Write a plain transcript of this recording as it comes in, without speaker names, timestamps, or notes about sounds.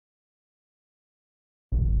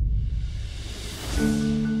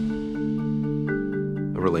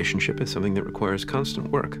A relationship is something that requires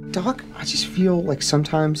constant work. Doc, I just feel like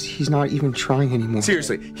sometimes he's not even trying anymore.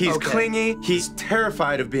 Seriously, he's clingy, he's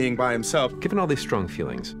terrified of being by himself. Given all these strong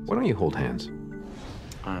feelings, why don't you hold hands?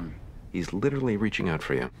 He's literally reaching out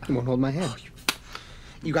for you. He won't hold my hand.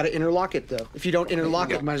 You gotta interlock it, though. If you don't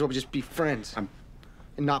interlock it, you might as well just be friends. And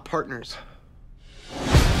not partners.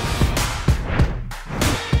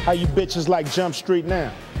 How you bitches like Jump Street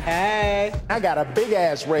now? Hey. I got a big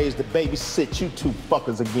ass raise to babysit you two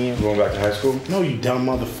fuckers again. You going back to high school? No, you dumb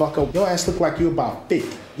motherfucker. Your ass look like you about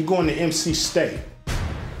 50. You going to MC State.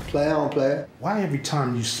 Play on, play. Why every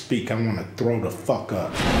time you speak, I want to throw the fuck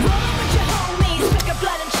up?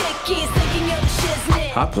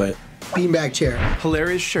 Hot plate. Beanbag chair.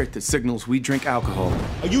 Hilarious shirt that signals we drink alcohol.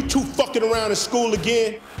 Are you two fucking around in school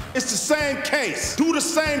again? It's the same case. Do the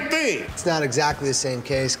same thing. It's not exactly the same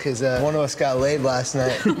case, because one of us got laid last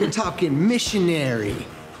night. We're talking missionary.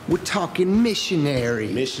 We're talking missionary.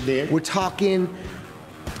 Missionary? We're talking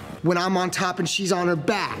when I'm on top and she's on her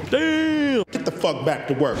back. Damn! Get the fuck back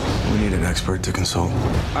to work. We need an expert to consult.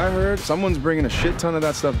 I heard someone's bringing a shit ton of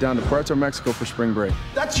that stuff down to Puerto Mexico for spring break.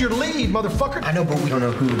 That's your lead, motherfucker. I know, but we don't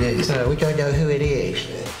know who it is. We don't know who it is.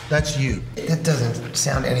 That's you. That doesn't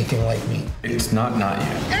sound anything like me. It's not you.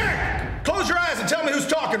 Eric! Close your eyes and tell me who's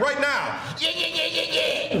talking right now.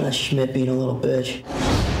 Schmidt being a little bitch.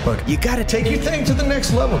 Look, you gotta take your thing to the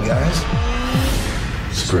next level, guys.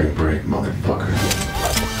 Spring break, motherfucker.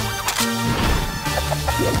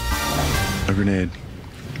 A grenade.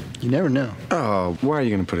 You never know. Oh, why are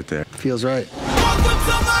you gonna put it there? Feels right.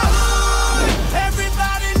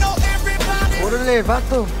 Orale,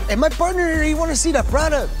 vato. Hey, my partner here, he wanna see the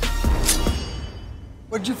product.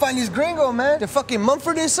 Where'd you find these gringo, man? The fucking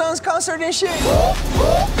Mumford & Sons concert and shit?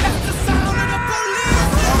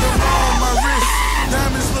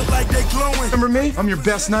 Remember me? I'm your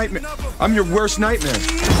best nightmare. I'm your worst nightmare.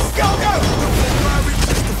 Go, go!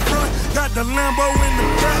 Got the Lambo in the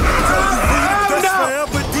back.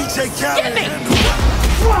 Get me!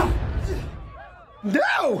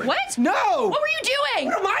 No! What? No! What were you doing?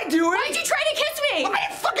 What am I doing? Why'd you try to kiss me? I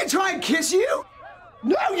didn't fucking try and kiss you!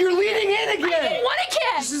 No, you're leaning in again! I didn't want to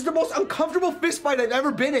kiss! This is the most uncomfortable fist fight I've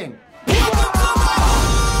ever been in.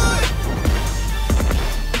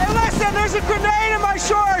 Hey, listen, there's a grenade in my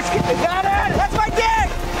shorts. You got it? That's my dick.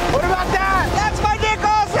 What about that? That's my dick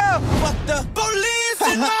also. Fuck the police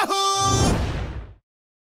in my hood.